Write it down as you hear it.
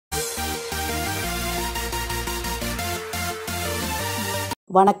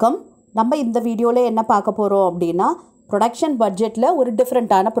வணக்கம். நம்ம இந்த வீடியோவில் என்ன பார்க்க போகிறோம் அப்படின்னா ப்ரொடக்ஷன் பட்ஜெட்டில் ஒரு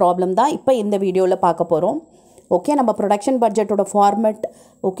டிஃப்ரெண்ட்டான ப்ராப்ளம் தான் இப்போ இந்த வீடியோவில் பார்க்க போகிறோம். ஓகே, நம்ம ப்ரொடக்ஷன் பட்ஜெட்டோட ஃபார்மெட்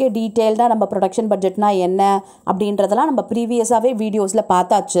ஓகே டீட்டெயில்டாக நம்ம ப்ரொடக்ஷன் பட்ஜெட்னா என்ன அப்படின்றதெல்லாம் நம்ம ப்ரீவியஸாகவே வீடியோஸில்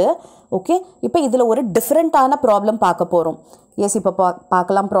பார்த்தாச்சு. ஓகே, இப்போ இதில் ஒரு டிஃப்ரெண்ட்டான ப்ராப்ளம் பார்க்க போகிறோம். எஸ், இப்போ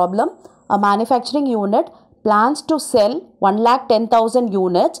பார்க்கலாம் problem. Manufacturing unit plans to sell 1,10,000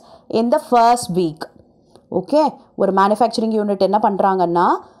 units in the first week. Okay, ஒரு மேனுஃபேக்சரிங் யூனிட் என்ன பண்ணுறாங்கன்னா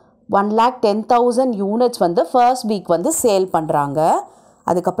 1,10,000 யூனிட்ஸ் வந்து ஃபர்ஸ்ட் வீக் வந்து சேல் பண்ணுறாங்க.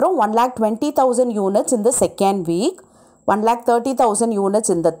 அதுக்கப்புறம் 1,20,000 யூனிட்ஸ் இந்த செகண்ட் வீக், 1,30,000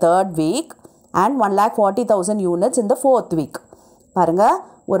 யூனிட்ஸ் இந்த தேர்ட் வீக் அண்ட் 1,40,000 யூனிட்ஸ் இந்த ஃபோர்த் வீக். பாருங்கள்,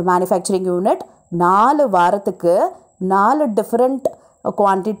 ஒரு மேனுஃபேக்சரிங் யூனிட் 4 வாரத்துக்கு 4 டிஃப்ரெண்ட்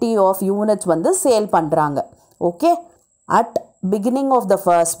குவான்டிட்டி ஆஃப் யூனிட்ஸ் வந்து சேல் பண்ணுறாங்க. Okay, at beginning of the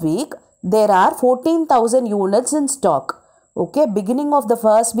first week there are 14,000 units in stock. Okay, beginning of the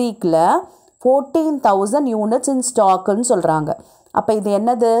first week la 14,000 units in stock ன்னு சொல்றாங்க. அப்ப இது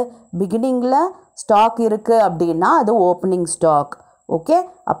என்னது? beginningல stock இருக்கு அப்படின்னா அது opening stock. ஓகே,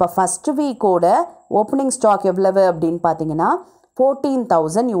 அப்ப first week ஓட opening stock எவ்வளவு அப்படின்னு பார்த்தீங்கன்னா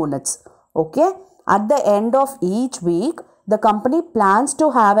 14,000 units. Okay, at the end of each week the company plans to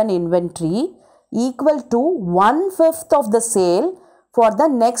have an inventory equal to 1/5 of the sale for the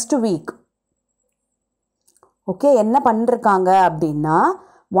next week. Okay, என்ன பண்ணிருக்காங்க அப்படின்னா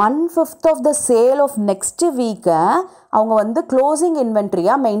 1/5 of the sale of next week அவங்க வந்து closing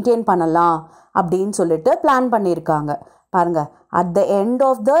இன்வென்ட்ரியாக maintain பண்ணலாம் அப்படின்னு சொல்லிட்டு plan பண்ணியிருக்காங்க. பாருங்கள், at the end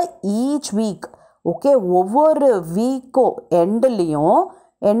of the each week. Okay, ஒவ்வொரு வீக்கோ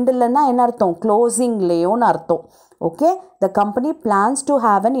எண்டுலன்னா என்ன அர்த்தம்? க்ளோசிங்லேயோன்னு அர்த்தம். Okay, the company plans to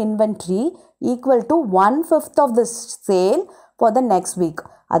have an inventory equal to 1/5 of the sale for the next week.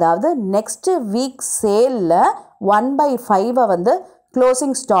 அதாவது நெக்ஸ்ட் வீக் சேலில் 1/5 வந்து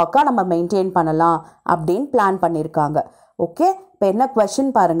க்ளோசிங் ஸ்டாக்காக நம்ம மெயின்டைன் பண்ணலாம் அப்படின்னு பிளான் பண்ணியிருக்காங்க. ஓகே, இப்போ என்ன கொஷின்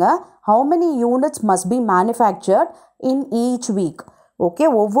பாருங்கள். How many units must be manufactured in each week. Okay,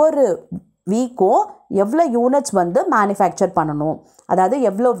 ஒவ்வொரு வீக்கும் எவ்வளோ யூனிட்ஸ் வந்து மேனுஃபேக்சர் பண்ணணும், அதாவது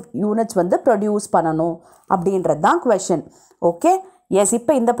எவ்வளோ யூனிட்ஸ் வந்து ப்ரொடியூஸ் பண்ணணும் அப்படின்றது தான் கொஷின். ஓகே, எஸ்,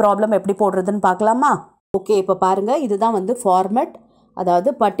 இப்போ இந்த ப்ராப்ளம் எப்படி போடுறதுன்னு பார்க்கலாமா? ஓகே, இப்போ பாருங்கள், இதுதான் வந்து ஃபார்மெட். அதாவது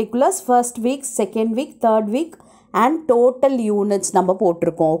particulars first week, second week, third week and total units நம்ம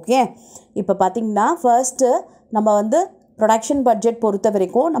போட்டிருக்கோம். ஓகே, இப்போ பார்த்திங்கன்னா ஃபர்ஸ்ட்டு நம்ம வந்து ப்ரொடக்ஷன் பட்ஜெட் பொறுத்த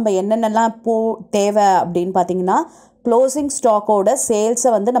வரைக்கும் நம்ம என்னென்னலாம் தேவை அப்படின்னு பார்த்திங்கன்னா க்ளோசிங் ஸ்டாக்கோட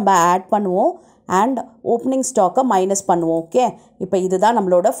சேல்ஸை வந்து நம்ம ஆட் பண்ணுவோம் அண்ட் ஓப்பனிங் ஸ்டாக்கை மைனஸ் பண்ணுவோம். ஓகே, இப்போ இதுதான்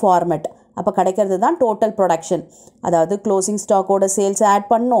நம்மளோட ஃபார்மெட். அப்போ கிடைக்கிறது தான் டோட்டல் ப்ரொடக்ஷன். அதாவது க்ளோசிங் ஸ்டாக்கோட சேல்ஸை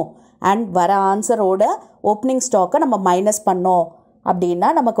ஆட் பண்ணோம் அண்ட் வர ஆன்சரோட ஓப்பனிங் ஸ்டாக்கை நம்ம மைனஸ் பண்ணோம் அப்படின்னா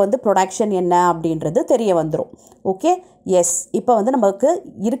நமக்கு வந்து ப்ரொடக்ஷன் என்ன அப்படின்றது தெரிய வந்துடும். ஓகே, எஸ், இப்போ வந்து நமக்கு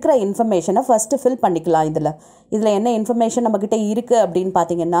இருக்கிற இன்ஃபர்மேஷனை ஃபஸ்ட்டு ஃபில் பண்ணிக்கலாம். இதில் என்ன இன்ஃபர்மேஷன் நம்மக்கிட்ட இருக்குது அப்படின்னு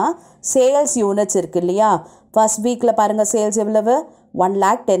பார்த்தீங்கன்னா சேல்ஸ் யூனிட்ஸ் இருக்குது இல்லையா? ஃபர்ஸ்ட் வீக்கில் பாருங்கள் சேல்ஸ் எவ்வளவு?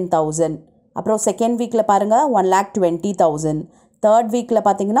 1,10,000. அப்புறம் செகண்ட் வீக்கில் பாருங்கள் 1,20,000. தேர்ட் வீக்கில்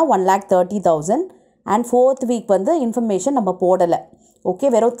பார்த்தீங்கன்னா 1,30,000 அண்ட் ஃபோர்த் வீக் வந்து இன்ஃபர்மேஷன் நம்ம போடலை. ஓகே,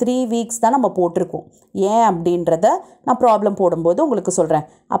 வெறும் 3 வீக்ஸ் தான் நம்ம போட்டிருக்கோம். ஏன் அப்படின்றத நான் ப்ராப்ளம் போடும்போது உங்களுக்கு சொல்கிறேன்.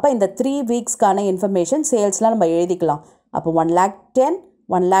 அப்போ இந்த 3 வீக்ஸ்க்கான இன்ஃபர்மேஷன் சேல்ஸ்லாம் நம்ம எழுதிக்கலாம். அப்போ 1,10,000,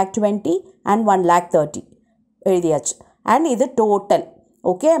 1,20,000 அண்ட் 1,30,000 எழுதியாச்சு. அண்ட் இது டோட்டல்.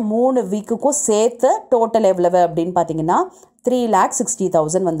 ஓகே, 3 வீக்குக்கும் சேர்த்து டோட்டல் எவ்வளவு அப்படின்னு பார்த்தீங்கன்னா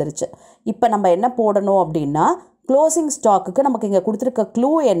 3,60,000 வந்துருச்சு. இப்போ நம்ம என்ன போடணும் அப்படின்னா க்ளோசிங் ஸ்டாக்குக்கு நமக்கு இங்கே கொடுத்துருக்க க்ளூ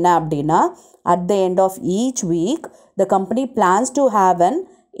என்ன அப்படின்னா at the end of each week the company plans to have an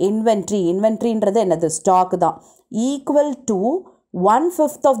இன்வென்ட்ரின்றது என்னது? ஸ்டாக் தான். Equal to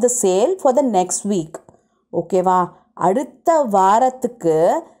 1/5 of the sale for the next week. ஓகேவா? அடுத்த வாரத்துக்கு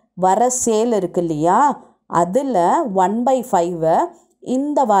வர சேல் இருக்கு இல்லையா, அதில் 1/5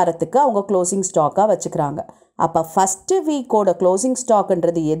 இந்த வாரத்துக்கு அவங்க க்ளோசிங் ஸ்டாக்காக வச்சுக்கிறாங்க. அப்போ ஃபஸ்ட்டு வீக்கோட க்ளோசிங்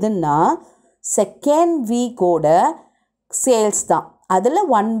ஸ்டாக்குன்றது எதுன்னா செகண்ட் வீக்கோட சேல்ஸ் தான். அதில்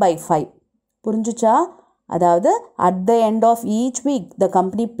 1/5 புரிஞ்சுச்சா? அதாவது at the end of each week the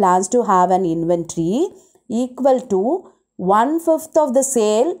company plans to have an inventory equal to 1/5 of the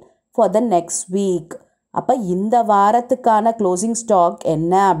sale for the next week. அப்போ இந்த வாரத்துக்கான க்ளோசிங் ஸ்டாக்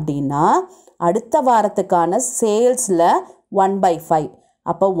என்ன அப்படின்னா அடுத்த வாரத்துக்கான சேல்ஸில் 1/5.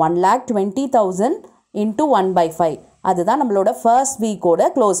 அப்போ 1,20,000 இன்ட்டு 1/5 அதுதான் நம்மளோட ஃபர்ஸ்ட் வீக்கோட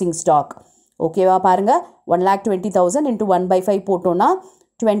க்ளோசிங் ஸ்டாக். ஓகேவா? பாருங்கள், 1,20,000 இன்ட்டு 1/5 போட்டோன்னா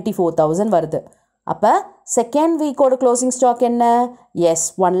 24,000 வருது. அப்போ செகண்ட் வீக்கோட க்ளோசிங் ஸ்டாக் என்ன? S,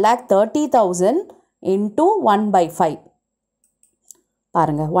 1,30,000 into 1/5.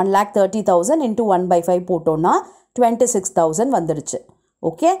 பாருங்கள், 1,30,000 இன்ட்டு 1/5 போட்டோன்னா 26,000 வந்துடுச்சு.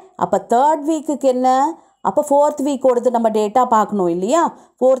 ஓகே அப்போ தேர்ட் வீக்குக்கு என்ன அப்போ ஃபோர்த் வீக்கோடது நம்ம டேட்டா பார்க்கணும் இல்லையா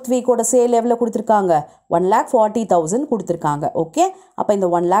ஃபோர்த் வீக்கோட சேல் எவ்வளோ கொடுத்துருக்காங்க 1,40,000 கொடுத்துருக்காங்க ஓகே அப்போ இந்த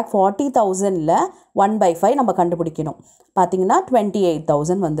 1,40,000ல் 1/5 நம்ம கண்டுபிடிக்கணும் பார்த்தீங்கன்னா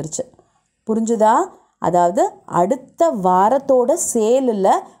 28,000 வந்துருச்சு புரிஞ்சுதா அதாவது அடுத்த வாரத்தோட சேலில்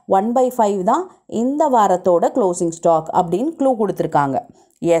 1/5 தான் இந்த வாரத்தோட க்ளோசிங் ஸ்டாக் அப்படின்னு க்ளூ கொடுத்துருக்காங்க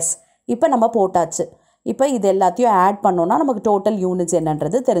எஸ் இப்போ நம்ம போட்டாச்சு இப்போ இது எல்லாத்தையும் ஆட் பண்ணோன்னா நமக்கு டோட்டல் யூனிட்ஸ்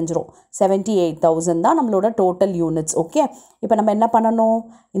என்னன்றது தெரிஞ்சிடும் 78,000 தான் நம்மளோட டோட்டல் யூனிட்ஸ் ஓகே இப்போ நம்ம என்ன பண்ணணும்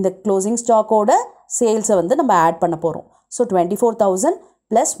இந்த க்ளோசிங் ஸ்டாக்கோட சேல்ஸை வந்து நம்ம ஆட் பண்ண போகிறோம் so 24,000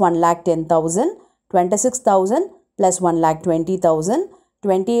 plus 1,10,000 26,000 plus 1,20,000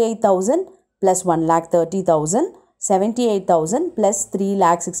 28,000 plus 1,30,000 78,000 plus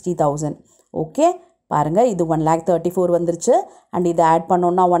 3,60,000 okay பாருங்கள் இது 1,34 வந்துருச்சு அண்ட் இதை ஆட்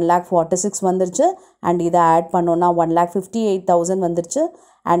பண்ணோன்னா 1,46 வந்துருச்சு அண்ட் இதை ஆட் பண்ணோன்னா 1,58,000 வந்துருச்சு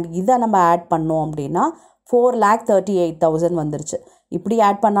அண்ட் இதை நம்ம ஆட் பண்ணோம் அப்படின்னா 4,38,000 வந்துருச்சு இப்படி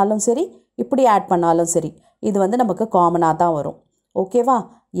ஆட் பண்ணாலும் சரி இப்படி ஆட் பண்ணாலும் சரி இது வந்து நமக்கு காமனாக தான் வரும் ஓகேவா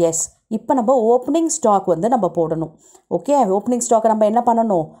எஸ் இப்போ நம்ம ஓப்பனிங் ஸ்டாக் வந்து நம்ம போடணும் ஓகே ஓப்பனிங் ஸ்டாக்கை நம்ம என்ன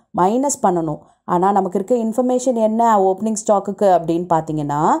பண்ணணும் மைனஸ் பண்ணணும் ஆனால் நமக்கு இருக்க இன்ஃபர்மேஷன் என்ன ஓப்பனிங் ஸ்டாக்குக்கு அப்படின்னு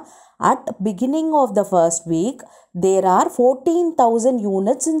பார்த்தீங்கன்னா at beginning of the first week there are 14,000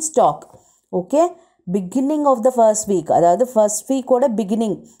 units in stock okay beginning of the first week அதாவது first week ஓட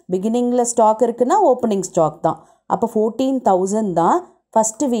beginningல ஸ்டாக் இருக்குன்னா ஓப்பனிங் ஸ்டாக் தான் அப்போ 14,000 தான்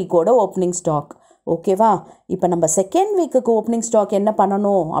ஃபஸ்ட் வீக்கோட ஓப்பனிங் ஸ்டாக் ஓகேவா இப்போ நம்ம செகண்ட் வீக்குக்கு ஓப்பனிங் ஸ்டாக் என்ன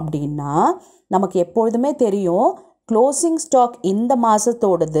பண்ணணும் அப்படின்னா நமக்கு எப்பொழுதுமே தெரியும் க்ளோசிங் ஸ்டாக் இந்த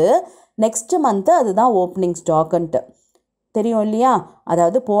மாதத்தோடது நெக்ஸ்ட் மந்த்து அதுதான் ஓப்பனிங் ஸ்டாக்குன்ட்டு தெரியும் இல்லையா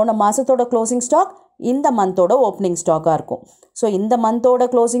அதாவது போன மாதத்தோட க்ளோசிங் ஸ்டாக் இந்த மந்தோட ஓப்பனிங் ஸ்டாக்காக இருக்கும் ஸோ இந்த மந்தோட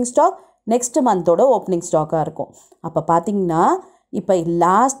க்ளோசிங் ஸ்டாக் நெக்ஸ்ட் மந்தோட ஓப்பனிங் ஸ்டாக்காக இருக்கும் அப்போ பார்த்தீங்கன்னா இப்போ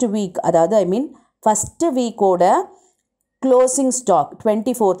லாஸ்ட் வீக் அதாவது ஐ மீன் ஃபஸ்ட்டு வீக்கோட க்ளோசிங் ஸ்டாக்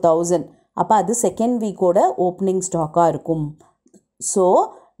 24,000 அப்போ அது செகண்ட் வீக்கோட ஓப்பனிங் ஸ்டாக்காக இருக்கும் ஸோ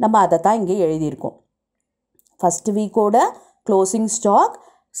நம்ம அதை தான் இங்கே எழுதியிருக்கோம் first வீக்கோட closing stock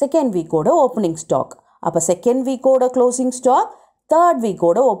second வீக்கோட opening stock அப்போ second வீக்கோட closing stock third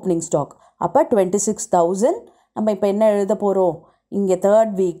வீக்கோட opening stock அப்போ 26,000 நம்ம இப்போ என்ன எழுத போகிறோம் இங்கே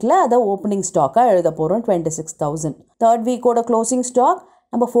தேர்ட் வீக்கில் அதை ஓப்பனிங் ஸ்டாக்காக எழுத போகிறோம் 26,000 தேர்ட் வீக்கோட க்ளோசிங் ஸ்டாக்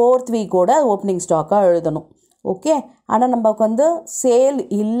நம்ம ஃபோர்த் வீக்கோட ஓப்பனிங் ஸ்டாக்காக எழுதணும் ஓகே ஆனால் நமக்கு வந்து சேல்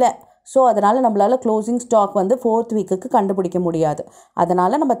இல்லை ஸோ அதனால் நம்மளால் க்ளோசிங் ஸ்டாக் வந்து ஃபோர்த் வீக்குக்கு கண்டுபிடிக்க முடியாது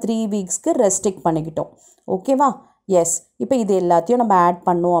அதனால் நம்ம 3 வீக்ஸ்க்கு ரெஸ்ட்ரிக்ட் பண்ணிக்கிட்டோம் ஓகேவா எஸ் இப்போ இது எல்லாத்தையும் நம்ம ஆட்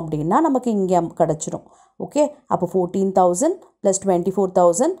பண்ணோம் அப்படின்னா நமக்கு இங்கே கிடச்சிரும் ஓகே அப்போ 14,000 ப்ளஸ்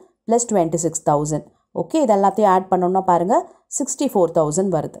 24,000 ப்ளஸ் 26,000 ஓகே இது எல்லாத்தையும் ஆட் பண்ணோம்னா பாருங்கள்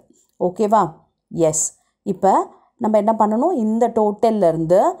 64,000 வருது ஓகேவா எஸ் இப்போ நம்ம என்ன பண்ணணும் இந்த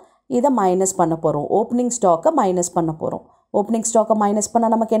டோட்டல்லேருந்து இதை மைனஸ் பண்ண போகிறோம் ஓப்பனிங் ஸ்டாக்கை மைனஸ் பண்ண போகிறோம் ஓப்பனிங் ஸ்டாக்கை மைனஸ்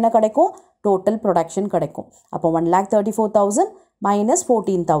பண்ணால் நமக்கு என்ன கிடைக்கும் டோட்டல் ப்ரொடக்ஷன் கிடைக்கும் அப்போ 1,34,000 மைனஸ்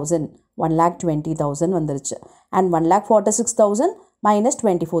 14,000 1,20,000 வந்துருச்சு and 1,46,000 minus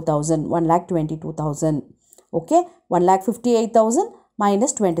 24,000 1,22,000 okay 1,58,000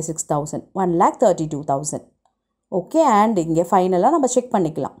 minus 26,000 1,32,000 okay and இங்கே ஃபைனலாக நம்ம செக்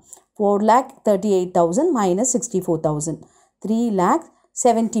பண்ணிக்கலாம் 4,38,000 மைனஸ் 64,000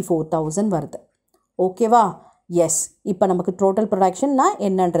 3,74,000 வருது ஓகேவா எஸ் இப்போ நமக்கு டோட்டல் ப்ரொடக்ஷன்னா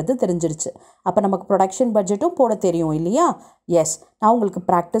என்னன்றது தெரிஞ்சிருச்சு அப்போ நமக்கு ப்ரொடக்ஷன் பட்ஜெட்டும் போட தெரியும் இல்லையா எஸ் நான் உங்களுக்கு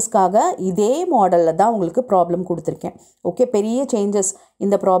ப்ராக்டிஸ்க்காக இதே மாடலில் தான் உங்களுக்கு ப்ராப்ளம் கொடுத்துருக்கேன் ஓகே பெரிய சேஞ்சஸ்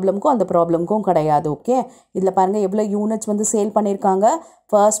இந்த ப்ராப்ளம்க்கும் அந்த ப்ராப்ளம்க்கும் கிடையாது ஓகே இதில் பாருங்கள் எவ்வளோ யூனிட்ஸ் வந்து சேல் பண்ணியிருக்காங்க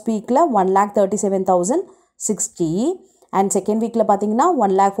ஃபர்ஸ்ட் வீக்கில் 1,37,060 அண்ட் செகண்ட் வீக்கில் பார்த்தீங்கன்னா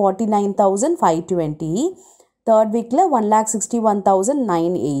 1,49,520 தேர்ட் வீக்கில்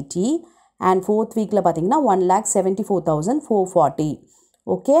 1,61,980 அண்ட் ஃபோர்த் வீக்கில் பார்த்தீங்கன்னா 1,74,440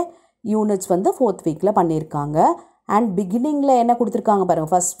 ஓகே யூனிட்ஸ் வந்து ஃபோர்த் வீக்கில் பண்ணியிருக்காங்க அண்ட் பிகினிங்கில் என்ன கொடுத்துருக்காங்க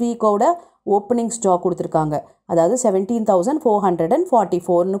பாருங்கள் ஃபஸ்ட் வீக்கோட ஓப்பனிங் ஸ்டாக் கொடுத்துருக்காங்க அதாவது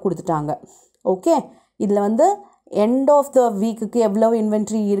 17,444ன்னு கொடுத்துட்டாங்க ஓகே இதில் வந்து எண்ட் ஆஃப் த வீக்குக்கு எவ்வளோ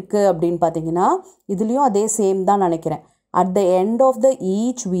இன்வென்ட்ரி இருக்குது அப்படின்னு பார்த்தீங்கன்னா இதுலேயும் அதே சேம் தான் நினைக்கிறேன் at the end of the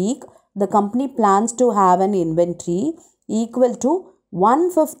each week the company plans to have an inventory equal to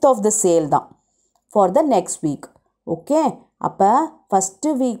 1/5 of the sale தான் for the next week okay அப்போ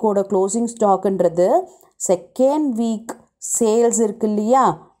first வீக்கோட closing ஸ்டாக்குன்றது second week sales இருக்கு இல்லையா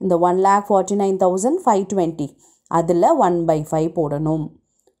இந்த 1,49,520 அதில் 1/5 போடணும்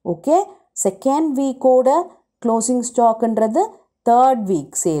okay second வீக்கோட closing ஸ்டாக்குன்றது third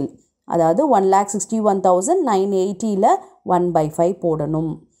week sale அதாவது 1,61,980ல் 1/5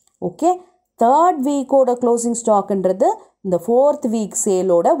 போடணும் okay third வீக்கோட closing ஸ்டாக்குன்றது இந்த 4th வீக்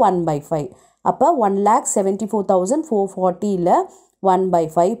சேலோட 1/5. அப்போ 1,74,440ல்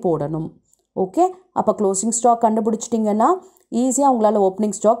 1/5 போடணும். ஓகே, அப்போ க்ளோசிங் ஸ்டாக் கண்டுபிடிச்சிட்டிங்கன்னா ஈஸியாக உங்களால்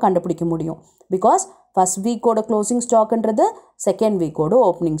ஓப்பனிங் ஸ்டாக் கண்டுபிடிக்க முடியும். Because first வீக்கோட closing ஸ்டாக்ன்றது second வீக்கோட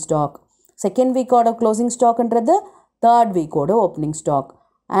opening stock, second வீக்கோட closing ஸ்டாக்ன்றது third வீக்கோட opening stock,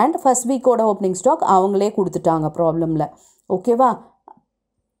 and first வீக்கோட opening stock அவங்களே கொடுத்துட்டாங்க ப்ராப்ளமில். ஓகேவா?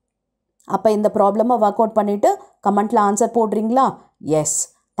 அப்போ இந்த ப்ராப்ளமை ஒர்க் அவுட் பண்ணிவிட்டு கமெண்ட்டில் ஆன்சர் போடுறீங்களா? S.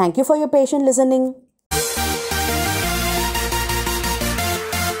 Thank you for your patient listening.